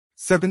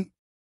7.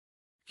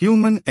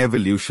 Human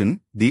evolution,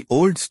 the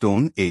Old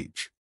Stone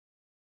Age.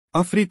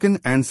 African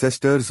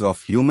ancestors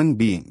of human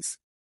beings.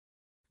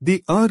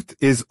 The Earth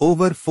is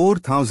over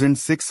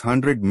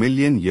 4,600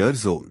 million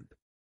years old.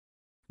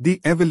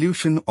 The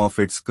evolution of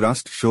its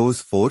crust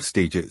shows 4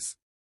 stages.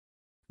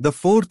 The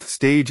 4th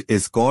stage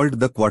is called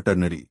the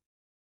Quaternary.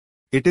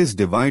 It is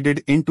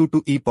divided into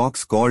 2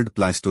 epochs called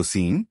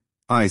Pleistocene,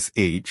 Ice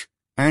Age,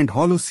 and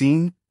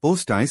Holocene,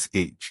 Post-Ice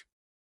Age.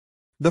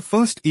 The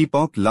first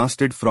epoch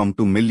lasted from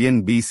 2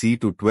 million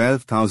BC to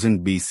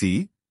 12,000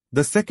 BC.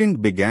 The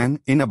second began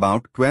in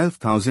about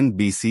 12,000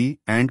 BC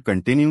and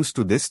continues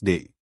to this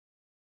day.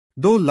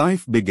 Though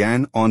life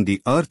began on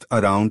the Earth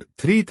around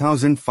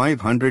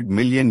 3,500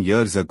 million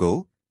years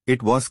ago,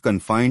 it was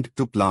confined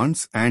to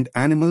plants and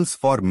animals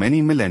for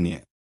many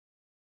millennia.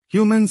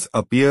 Humans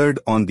appeared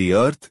on the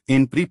Earth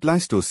in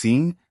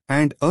pre-Pleistocene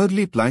and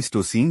early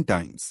Pleistocene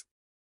times.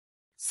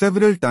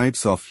 Several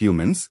types of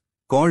humans,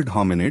 called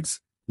hominids,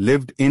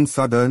 lived in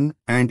southern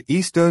and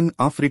eastern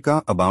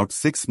Africa about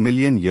 6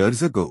 million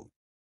years ago.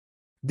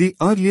 The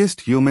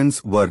earliest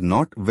humans were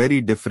not very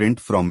different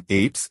from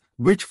apes,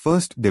 which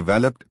first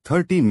developed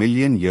 30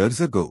 million years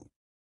ago.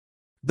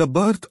 The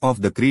birth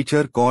of the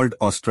creature called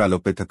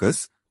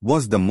Australopithecus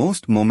was the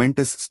most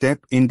momentous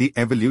step in the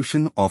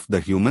evolution of the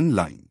human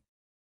line.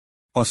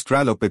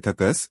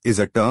 Australopithecus is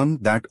a term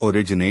that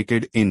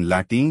originated in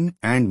Latin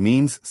and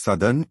means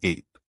southern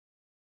ape.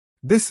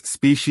 This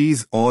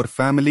species or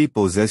family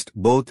possessed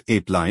both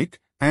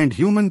ape-like and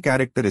human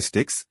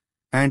characteristics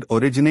and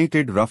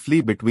originated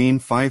roughly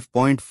between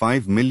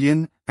 5.5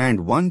 million and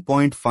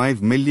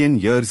 1.5 million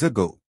years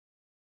ago.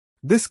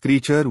 This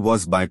creature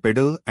was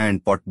bipedal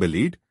and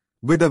pot-bellied,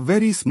 with a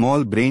very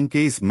small brain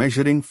case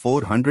measuring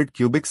 400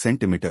 cubic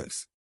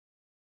centimeters.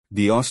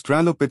 The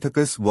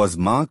Australopithecus was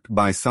marked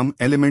by some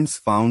elements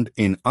found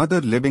in other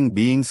living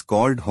beings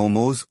called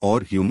homos or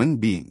human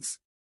beings.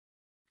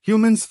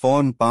 Humans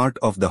form part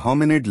of the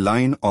hominid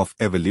line of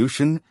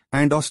evolution,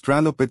 and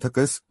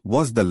Australopithecus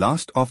was the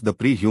last of the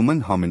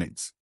pre-human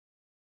hominids.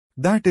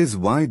 That is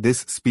why this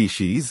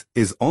species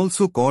is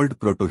also called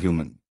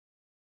protohuman.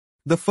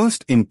 The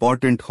first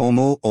important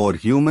Homo or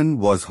human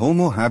was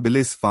Homo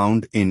habilis,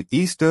 found in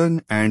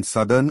eastern and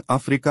southern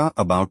Africa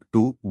about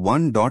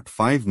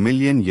 1.5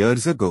 million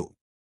years ago.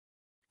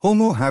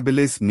 Homo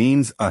habilis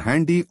means a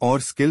handy or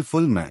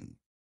skillful man.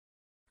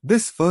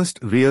 This first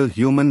real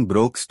human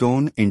broke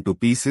stone into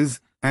pieces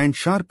and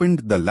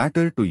sharpened the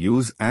latter to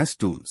use as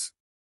tools.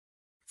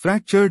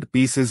 Fractured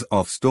pieces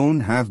of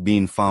stone have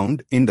been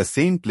found in the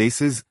same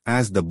places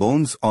as the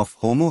bones of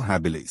Homo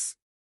habilis.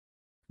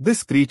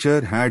 This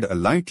creature had a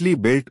lightly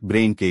built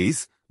brain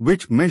case,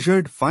 which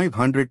measured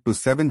 500 to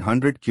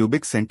 700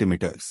 cubic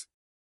centimeters.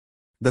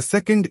 The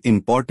second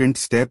important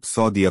step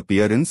saw the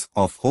appearance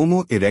of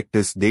Homo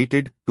erectus,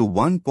 dated to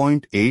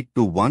 1.8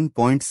 to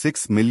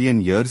 1.6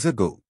 million years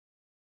ago.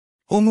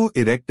 Homo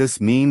erectus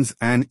means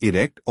an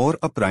erect or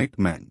upright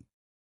man.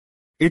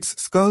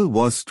 Its skull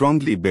was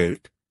strongly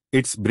built,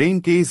 its brain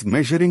case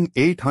measuring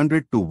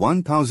 800 to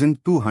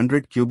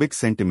 1,200 cubic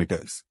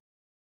centimeters.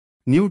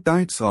 New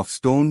types of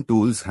stone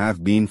tools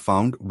have been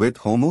found with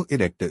Homo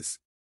erectus.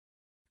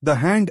 The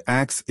hand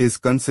axe is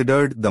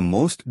considered the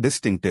most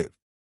distinctive.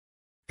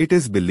 It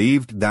is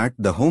believed that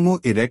the Homo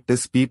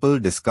erectus people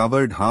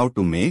discovered how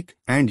to make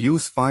and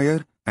use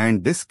fire,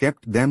 and this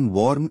kept them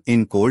warm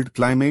in cold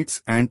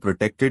climates and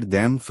protected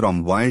them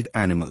from wild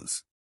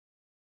animals.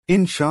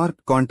 In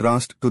sharp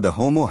contrast to the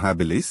Homo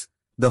habilis,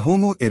 the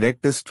Homo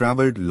erectus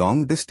traveled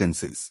long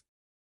distances.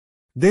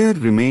 Their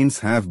remains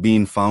have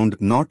been found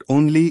not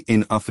only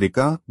in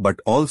Africa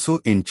but also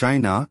in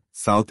China,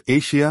 South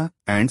Asia,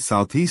 and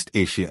Southeast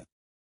Asia.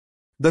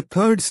 The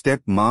third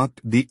step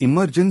marked the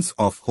emergence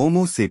of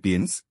Homo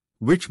sapiens,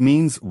 which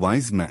means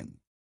wise man.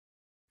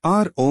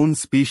 Our own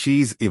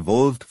species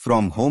evolved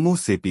from Homo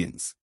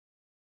sapiens.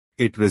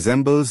 It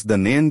resembles the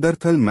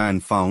Neanderthal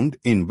man found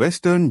in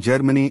western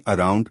Germany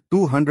around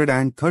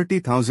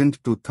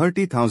 230,000 to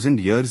 30,000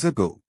 years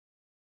ago.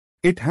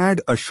 It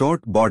had a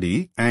short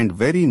body and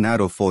very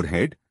narrow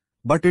forehead,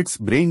 but its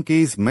brain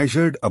case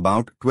measured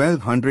about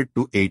 1200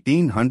 to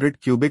 1800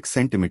 cubic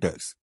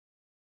centimeters.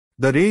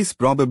 The race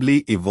probably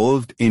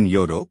evolved in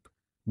Europe,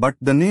 but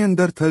the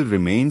Neanderthal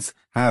remains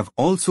have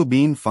also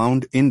been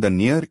found in the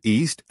Near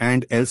East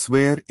and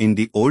elsewhere in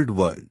the Old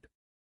World.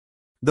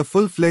 The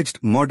full-fledged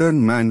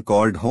modern man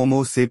called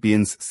Homo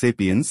sapiens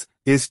sapiens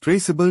is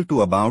traceable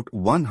to about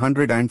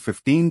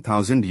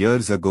 115,000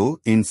 years ago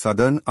in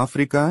southern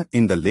Africa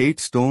in the late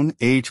Stone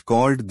Age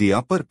called the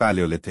Upper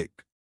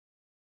Paleolithic.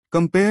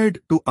 Compared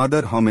to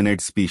other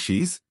hominid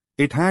species,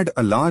 it had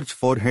a large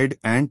forehead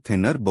and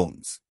thinner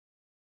bones.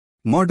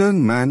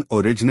 Modern man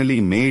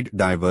originally made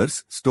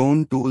diverse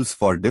stone tools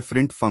for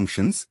different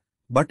functions,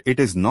 but it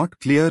is not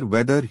clear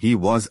whether he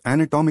was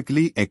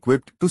anatomically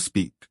equipped to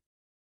speak.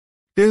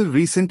 Till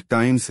recent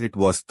times it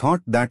was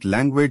thought that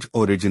language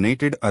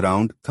originated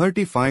around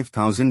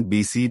 35,000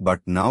 BC,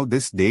 but now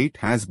this date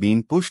has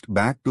been pushed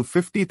back to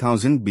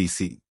 50,000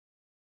 BC.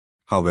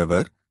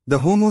 However, The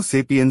Homo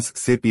sapiens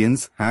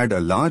sapiens had a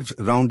large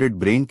rounded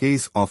brain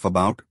case of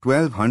about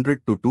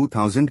 1200 to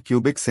 2000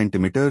 cubic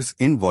centimeters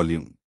in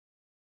volume.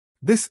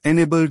 This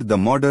enabled the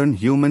modern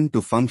human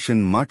to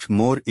function much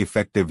more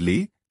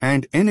effectively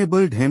and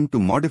enabled him to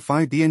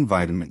modify the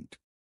environment.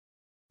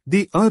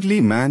 The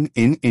early man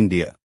in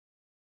India.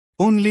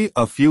 Only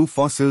a few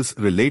fossils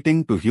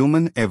relating to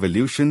human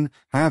evolution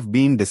have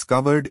been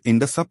discovered in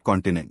the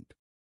subcontinent.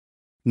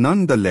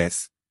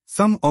 Nonetheless,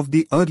 some of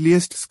the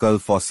earliest skull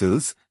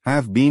fossils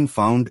have been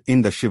found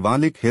in the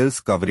Shivalik hills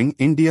covering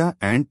India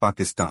and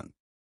Pakistan.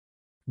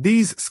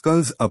 These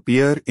skulls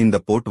appear in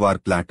the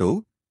Potwar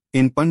Plateau,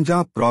 in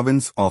Punjab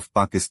province of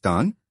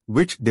Pakistan,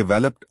 which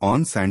developed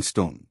on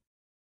sandstone.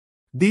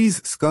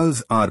 These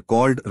skulls are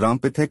called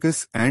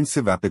Rampithecus and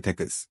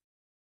Civapithecus.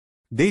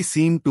 They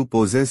seem to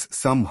possess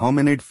some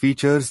hominid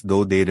features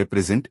though they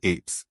represent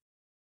apes.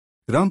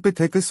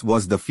 Rampithecus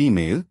was the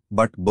female,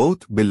 but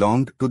both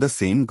belonged to the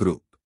same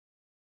group.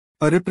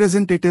 A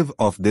representative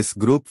of this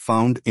group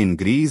found in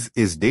Greece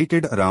is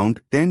dated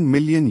around 10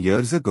 million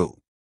years ago.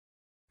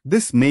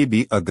 This may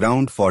be a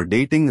ground for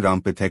dating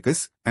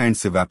Rampithecus and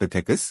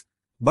Civapithecus,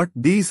 but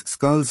these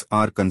skulls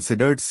are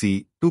considered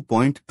c.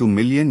 2.2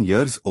 million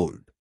years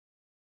old.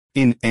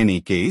 In any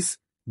case,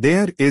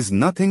 there is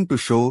nothing to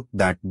show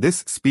that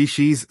this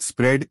species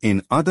spread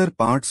in other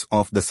parts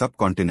of the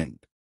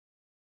subcontinent.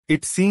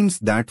 It seems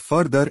that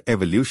further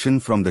evolution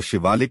from the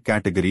Shivalik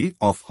category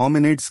of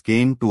hominids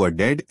came to a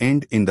dead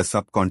end in the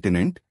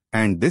subcontinent,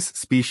 and this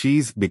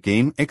species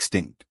became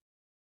extinct.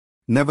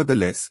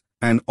 Nevertheless,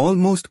 an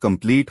almost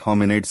complete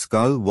hominid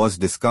skull was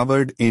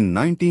discovered in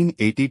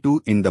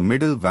 1982 in the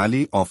middle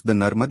valley of the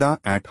Narmada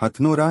at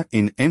Hathnora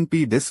in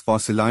MP. This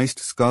fossilized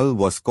skull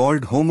was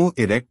called Homo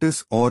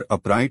erectus or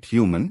upright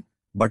human,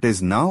 but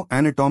is now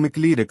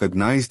anatomically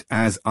recognized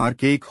as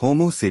archaic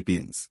Homo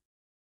sapiens.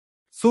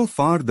 So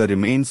far the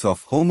remains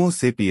of Homo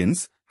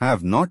sapiens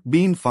have not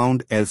been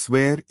found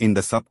elsewhere in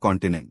the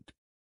subcontinent.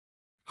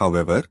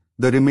 However,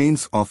 the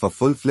remains of a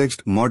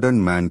full-fledged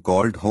modern man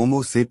called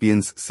Homo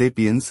sapiens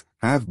sapiens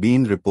have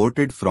been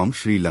reported from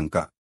Sri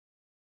Lanka.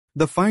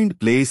 The find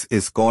place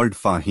is called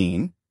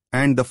Faheen,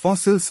 and the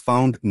fossils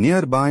found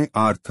nearby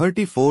are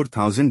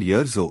 34,000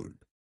 years old.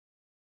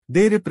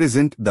 They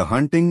represent the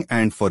hunting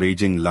and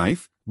foraging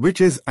life,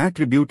 which is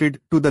attributed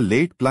to the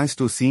late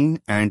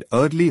Pleistocene and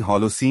early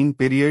Holocene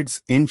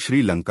periods in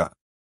Sri Lanka.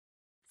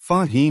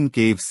 Faheen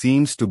Cave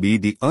seems to be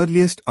the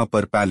earliest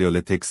Upper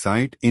Paleolithic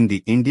site in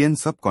the Indian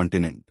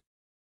subcontinent.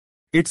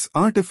 Its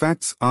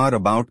artifacts are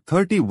about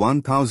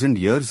 31,000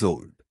 years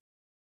old.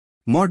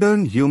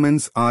 Modern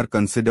humans are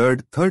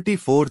considered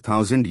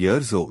 34,000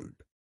 years old.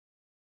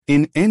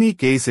 In any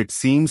case, it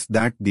seems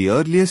that the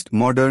earliest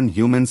modern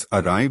humans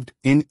arrived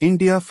in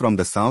India from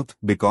the south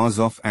because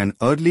of an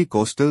early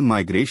coastal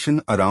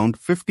migration around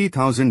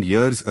 50,000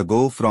 years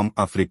ago from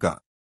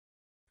Africa.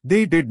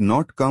 They did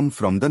not come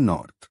from the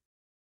north.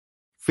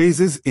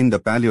 Phases in the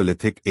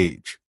Paleolithic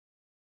Age.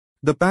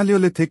 The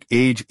Paleolithic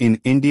Age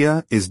in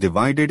India is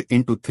divided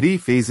into three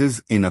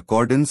phases in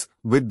accordance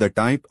with the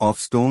type of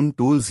stone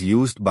tools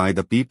used by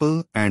the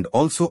people and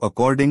also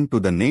according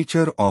to the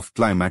nature of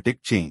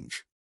climatic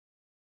change.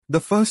 The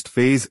first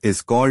phase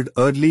is called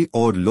Early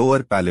or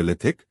Lower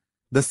Paleolithic,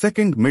 the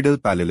second Middle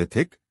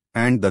Paleolithic,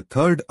 and the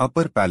third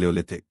Upper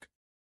Paleolithic.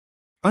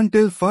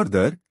 Until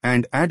further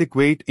and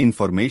adequate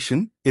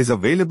information is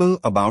available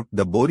about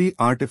the Bori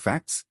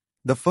artifacts,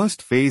 the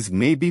first phase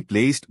may be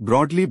placed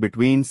broadly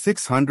between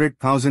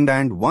 600,000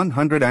 and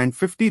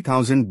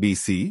 150,000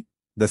 BC,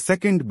 the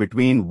second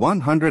between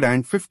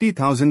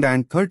 150,000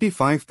 and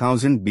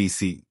 35,000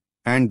 BC,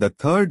 and the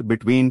third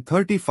between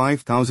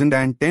 35,000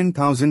 and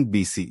 10,000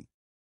 BC.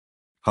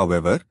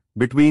 However,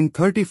 between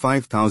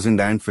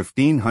 35,000 and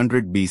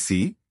 1500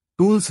 BC,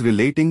 tools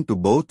relating to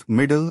both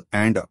Middle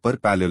and Upper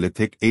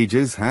Paleolithic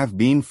ages have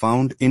been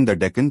found in the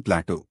Deccan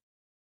Plateau.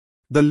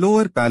 The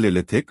Lower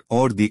Paleolithic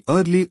or the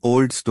Early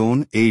Old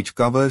Stone Age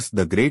covers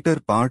the greater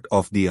part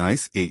of the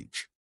Ice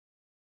Age.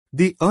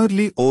 The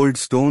Early Old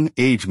Stone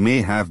Age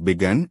may have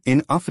begun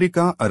in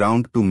Africa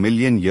around 2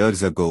 million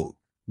years ago,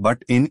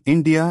 but in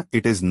India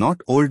it is not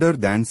older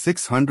than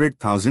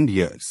 600,000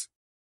 years.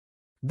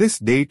 This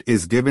date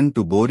is given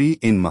to Bori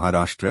in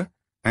Maharashtra,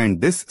 and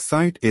this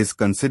site is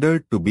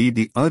considered to be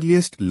the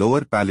earliest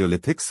Lower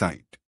Paleolithic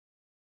site.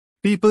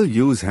 People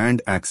use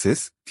hand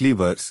axes,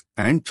 cleavers,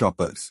 and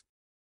choppers.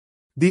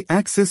 The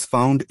axes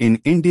found in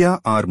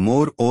India are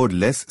more or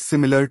less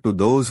similar to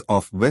those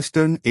of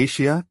Western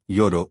Asia,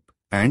 Europe,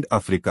 and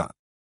Africa.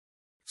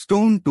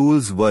 Stone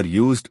tools were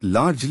used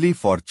largely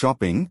for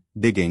chopping,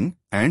 digging,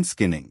 and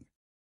skinning.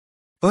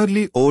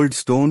 Early Old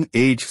Stone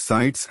Age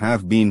sites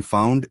have been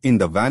found in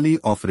the valley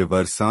of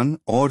River Sun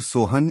or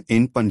Sohan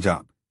in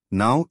Punjab,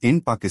 now in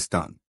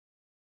Pakistan.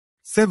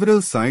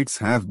 Several sites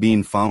have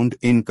been found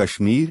in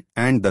Kashmir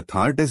and the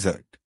Thar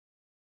Desert.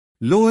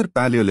 Lower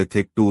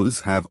Paleolithic tools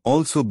have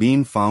also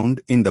been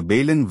found in the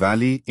Balan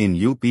Valley in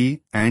UP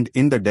and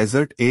in the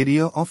desert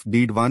area of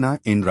Didwana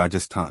in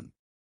Rajasthan.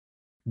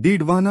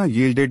 Didwana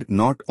yielded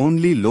not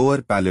only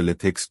Lower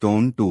Paleolithic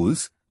stone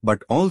tools,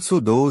 but also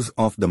those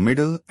of the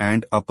Middle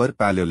and Upper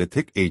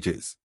Paleolithic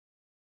ages.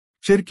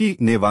 Chirki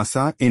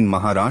Nevasa in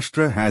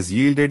Maharashtra has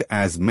yielded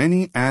as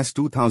many as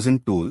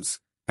 2,000 tools,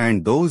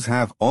 and those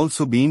have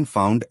also been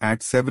found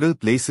at several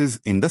places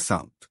in the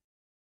south.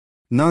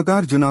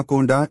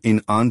 Nagarjunakonda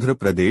in Andhra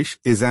Pradesh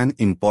is an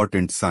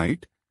important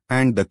site,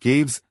 and the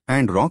caves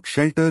and rock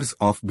shelters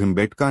of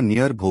Bhimbetka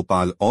near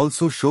Bhopal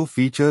also show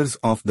features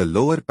of the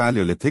lower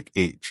Paleolithic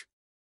age.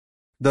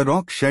 The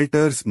rock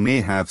shelters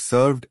may have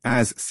served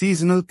as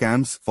seasonal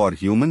camps for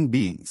human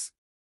beings.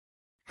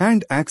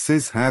 Hand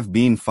axes have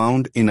been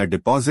found in a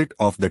deposit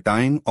of the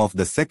time of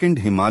the Second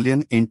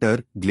Himalayan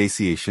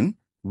interglaciation,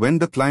 when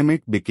the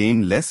climate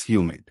became less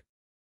humid.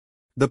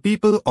 The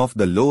people of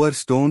the Lower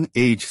Stone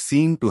Age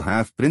seem to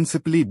have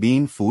principally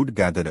been food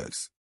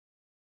gatherers.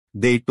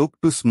 They took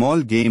to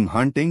small game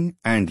hunting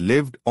and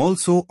lived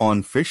also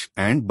on fish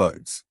and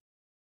birds.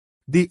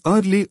 The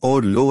early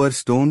or Lower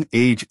Stone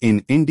Age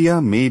in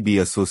India may be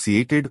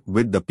associated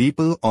with the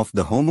people of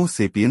the Homo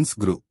sapiens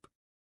group.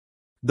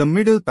 The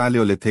Middle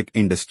Paleolithic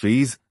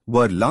industries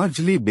were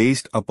largely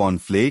based upon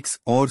flakes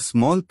or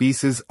small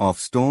pieces of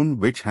stone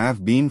which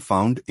have been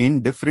found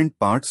in different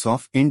parts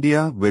of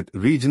India with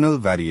regional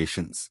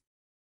variations.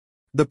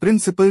 The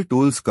principal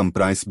tools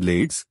comprise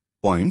blades,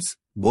 points,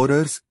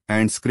 borers,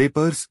 and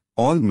scrapers,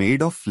 all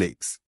made of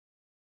flakes.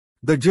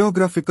 The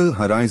geographical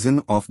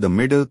horizon of the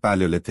Middle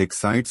Paleolithic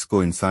sites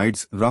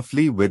coincides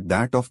roughly with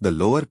that of the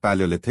Lower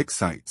Paleolithic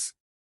sites.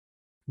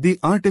 The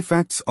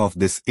artifacts of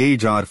this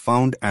age are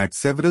found at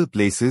several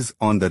places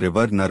on the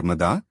river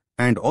Narmada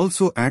and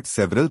also at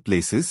several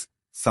places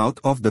south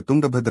of the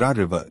Tungabhadra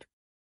river.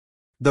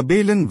 The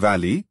Balan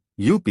Valley,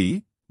 UP,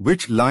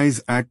 which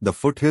lies at the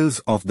foothills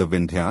of the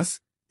Vindhyas,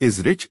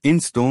 is rich in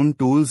stone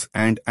tools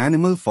and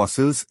animal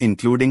fossils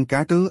including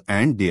cattle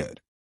and deer.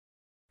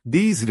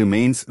 These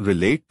remains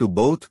relate to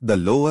both the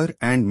Lower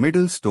and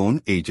Middle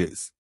Stone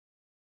Ages.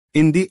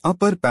 In the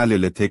Upper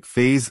Paleolithic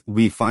phase,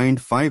 we find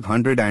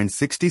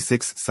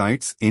 566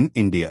 sites in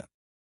India.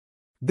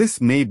 This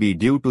may be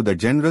due to the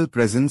general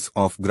presence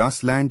of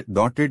grassland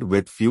dotted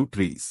with few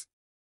trees.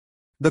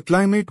 The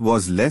climate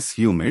was less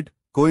humid,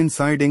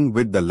 coinciding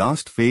with the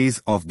last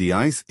phase of the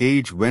Ice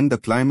Age when the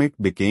climate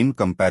became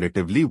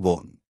comparatively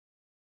warm.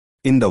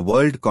 In the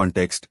world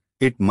context,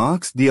 it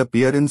marks the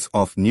appearance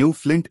of new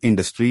flint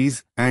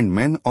industries and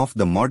men of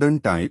the modern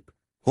type,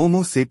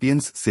 Homo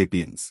sapiens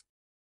sapiens.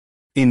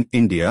 In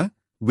India,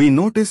 we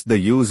notice the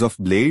use of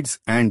blades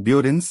and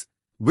burins,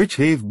 which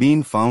have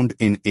been found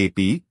in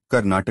AP,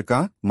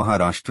 Karnataka,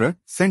 Maharashtra,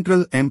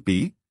 Central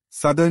MP,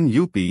 Southern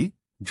UP,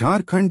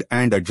 Jharkhand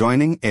and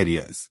adjoining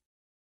areas.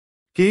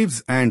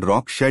 Caves and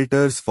rock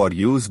shelters for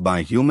use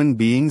by human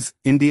beings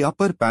in the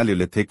Upper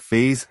Paleolithic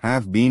phase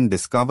have been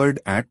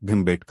discovered at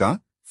Bhimbetka,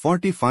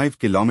 45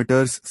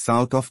 kilometers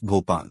south of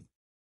Bhopal.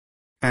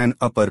 An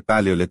Upper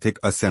Paleolithic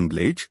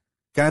assemblage,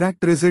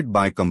 characterized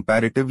by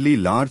comparatively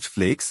large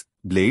flakes,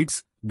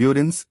 blades,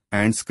 burins,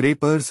 and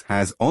scrapers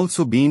has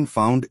also been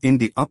found in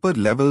the upper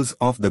levels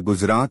of the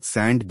Gujarat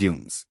sand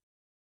dunes.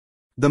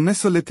 The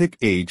Mesolithic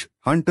Age,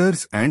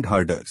 hunters and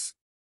herders.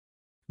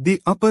 The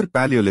Upper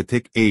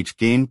Paleolithic Age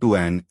came to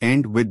an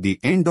end with the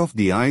end of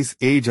the Ice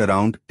Age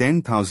around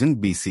 10,000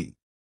 BC.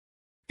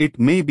 It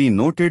may be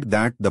noted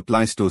that the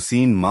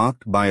Pleistocene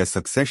marked by a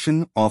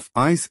succession of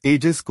ice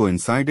ages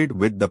coincided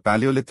with the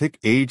Paleolithic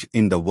Age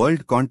in the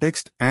world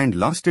context and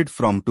lasted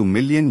from 2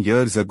 million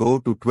years ago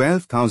to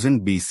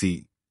 12,000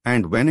 BC,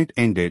 and when it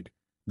ended,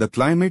 the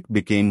climate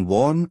became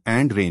warm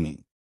and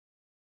rainy.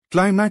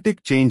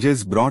 Climatic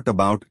changes brought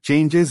about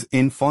changes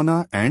in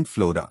fauna and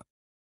flora.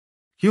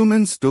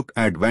 Humans took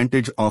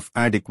advantage of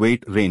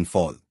adequate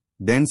rainfall,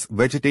 dense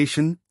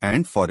vegetation,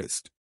 and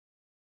forest.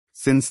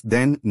 Since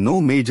then,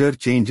 no major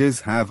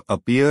changes have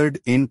appeared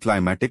in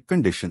climatic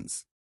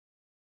conditions.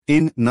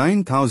 In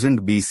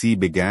 9000 BC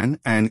began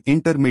an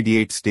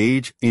intermediate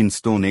stage in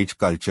Stone Age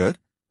culture,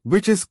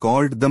 which is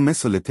called the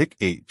Mesolithic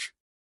Age.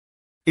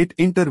 It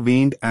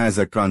intervened as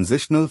a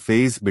transitional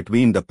phase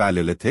between the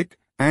Paleolithic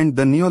and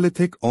the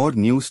Neolithic or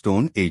New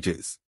Stone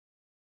Ages.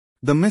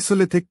 The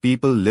Mesolithic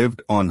people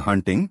lived on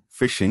hunting,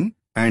 fishing,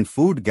 and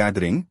food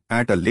gathering.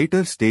 At a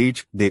later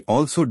stage, they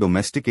also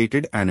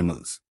domesticated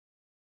animals.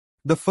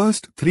 The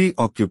first three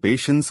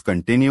occupations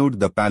continued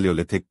the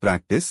Paleolithic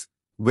practice,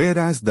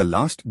 whereas the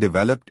last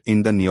developed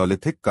in the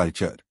Neolithic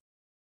culture.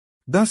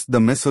 Thus, the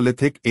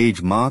Mesolithic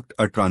Age marked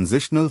a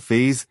transitional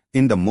phase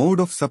in the mode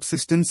of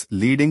subsistence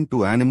leading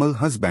to animal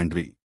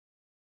husbandry.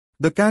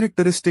 The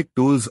characteristic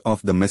tools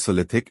of the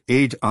Mesolithic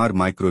Age are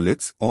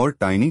microliths or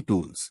tiny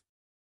tools.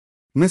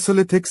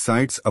 Mesolithic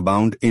sites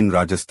abound in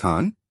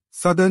Rajasthan,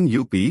 southern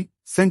UP,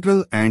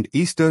 central and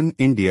eastern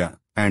India,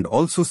 and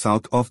also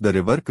south of the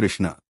river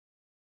Krishna.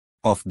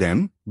 Of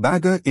them,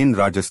 Baga in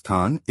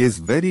Rajasthan is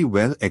very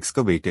well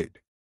excavated.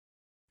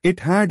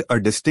 It had a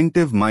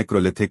distinctive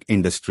microlithic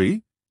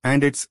industry,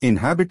 and its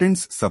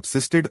inhabitants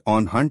subsisted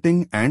on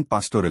hunting and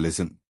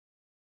pastoralism.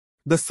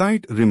 The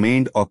site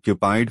remained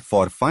occupied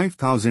for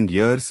 5,000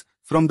 years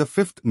from the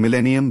 5th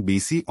millennium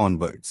BC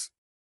onwards.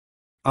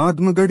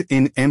 Admagad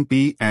in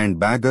MP and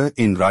Baga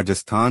in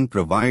Rajasthan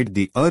provide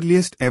the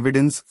earliest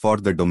evidence for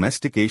the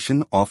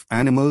domestication of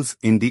animals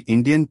in the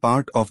Indian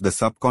part of the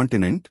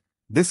subcontinent.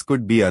 This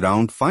could be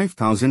around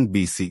 5000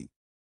 BC.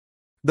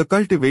 The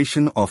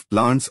cultivation of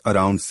plants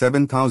around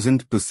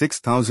 7000 to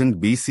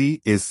 6000 BC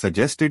is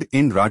suggested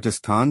in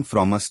Rajasthan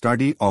from a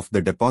study of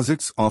the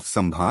deposits of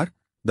Sambhar,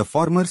 the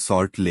former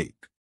salt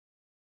lake.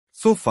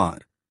 So far,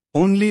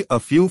 only a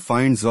few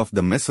finds of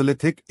the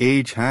Mesolithic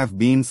age have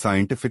been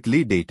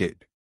scientifically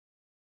dated.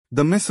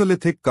 The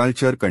Mesolithic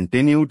culture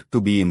continued to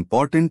be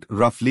important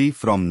roughly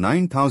from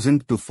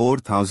 9000 to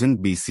 4000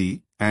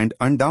 BC and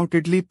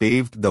undoubtedly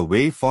paved the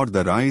way for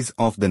the rise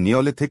of the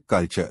Neolithic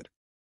culture.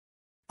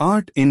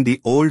 Art in the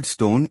Old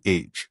Stone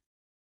Age.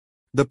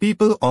 The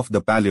people of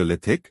the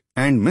Paleolithic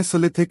and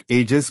Mesolithic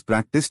ages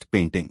practiced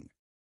painting.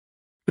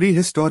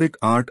 Prehistoric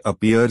art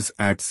appears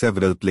at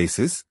several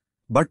places,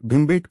 but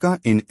Bhimbetka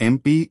in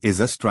MP is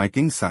a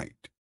striking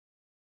sight.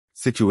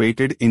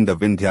 Situated in the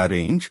Vindhya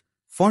range,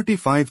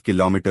 45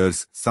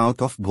 kilometers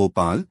south of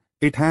Bhopal,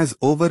 it has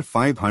over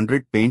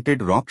 500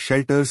 painted rock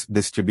shelters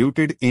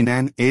distributed in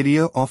an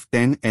area of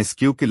 10 sq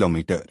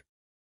km.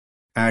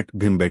 At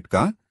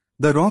Bhimbetka,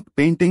 the rock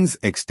paintings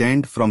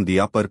extend from the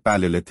Upper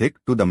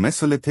Paleolithic to the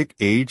Mesolithic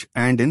age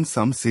and in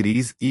some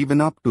series even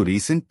up to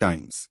recent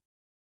times.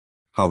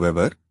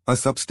 However, a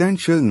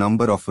substantial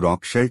number of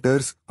rock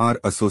shelters are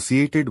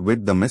associated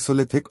with the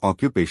Mesolithic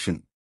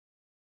occupation.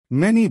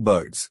 Many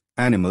birds,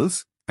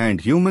 animals,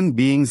 and human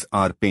beings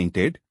are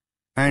painted,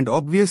 and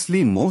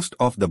obviously most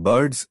of the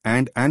birds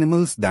and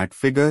animals that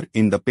figure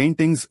in the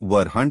paintings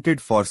were hunted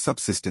for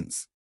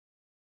subsistence.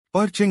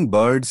 Perching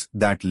birds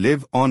that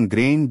live on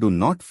grain do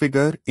not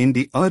figure in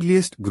the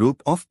earliest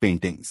group of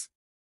paintings.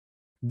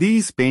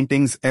 These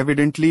paintings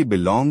evidently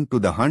belong to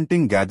the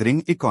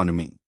hunting-gathering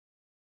economy.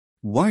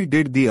 Why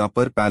did the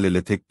Upper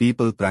Paleolithic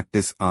people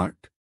practice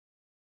art?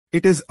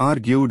 It is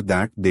argued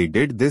that they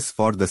did this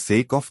for the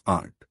sake of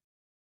art.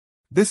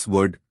 This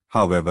would,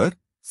 however,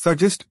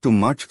 suggest too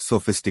much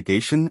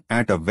sophistication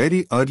at a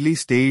very early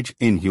stage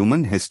in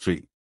human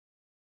history.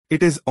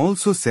 It is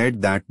also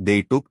said that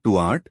they took to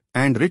art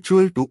and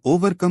ritual to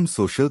overcome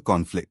social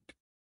conflict.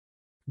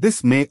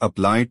 This may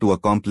apply to a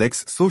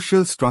complex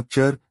social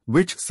structure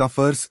which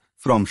suffers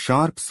from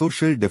sharp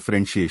social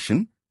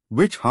differentiation,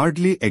 which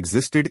hardly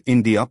existed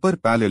in the Upper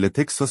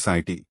Paleolithic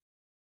society.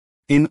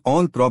 In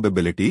all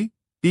probability,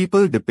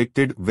 people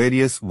depicted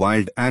various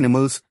wild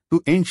animals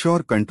to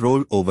ensure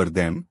control over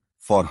them,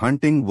 for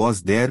hunting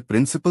was their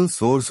principal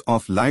source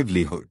of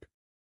livelihood.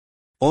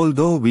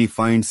 Although we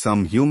find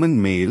some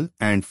human male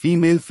and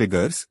female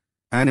figures,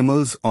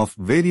 animals of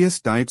various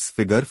types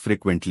figure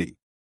frequently.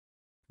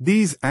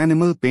 These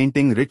animal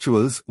painting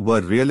rituals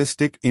were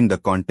realistic in the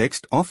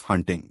context of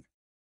hunting.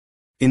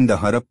 In the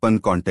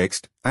Harappan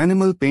context,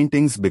 animal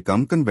paintings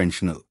become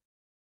conventional.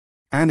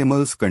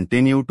 Animals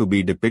continue to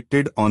be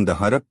depicted on the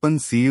Harappan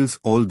seals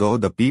although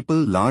the people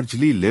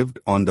largely lived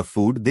on the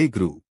food they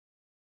grew.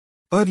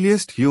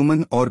 Earliest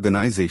human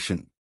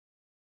organization.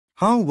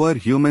 How were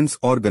humans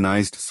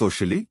organized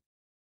socially?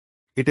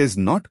 It is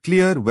not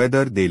clear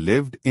whether they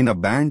lived in a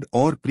band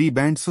or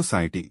pre-band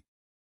society.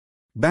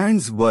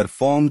 Bands were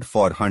formed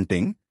for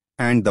hunting,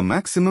 and the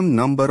maximum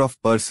number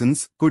of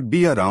persons could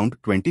be around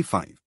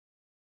 25.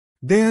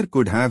 There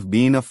could have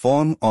been a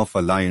form of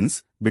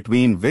alliance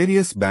between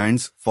various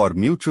bands for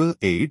mutual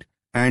aid,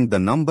 and the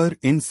number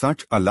in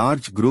such a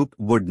large group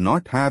would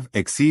not have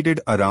exceeded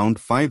around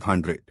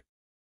 500.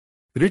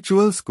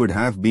 Rituals could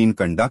have been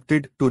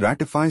conducted to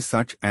ratify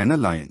such an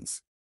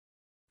alliance.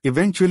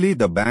 Eventually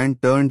the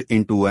band turned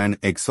into an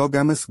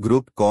exogamous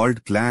group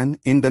called clan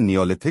in the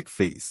Neolithic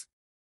phase.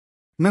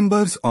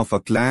 Members of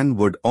a clan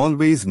would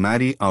always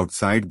marry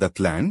outside the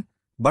clan,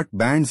 but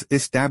bands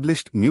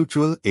established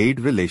mutual aid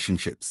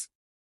relationships.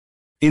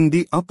 In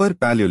the Upper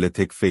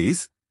Paleolithic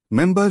phase,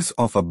 members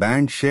of a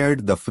band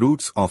shared the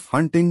fruits of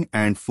hunting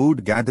and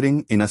food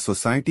gathering in a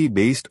society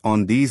based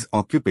on these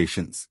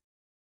occupations.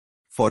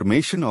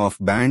 Formation of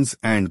bands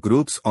and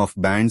groups of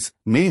bands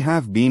may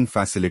have been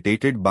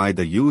facilitated by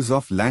the use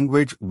of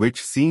language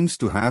which seems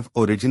to have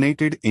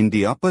originated in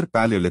the Upper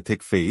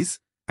Paleolithic phase,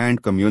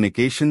 and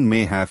communication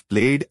may have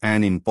played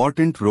an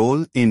important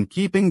role in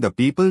keeping the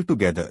people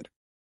together.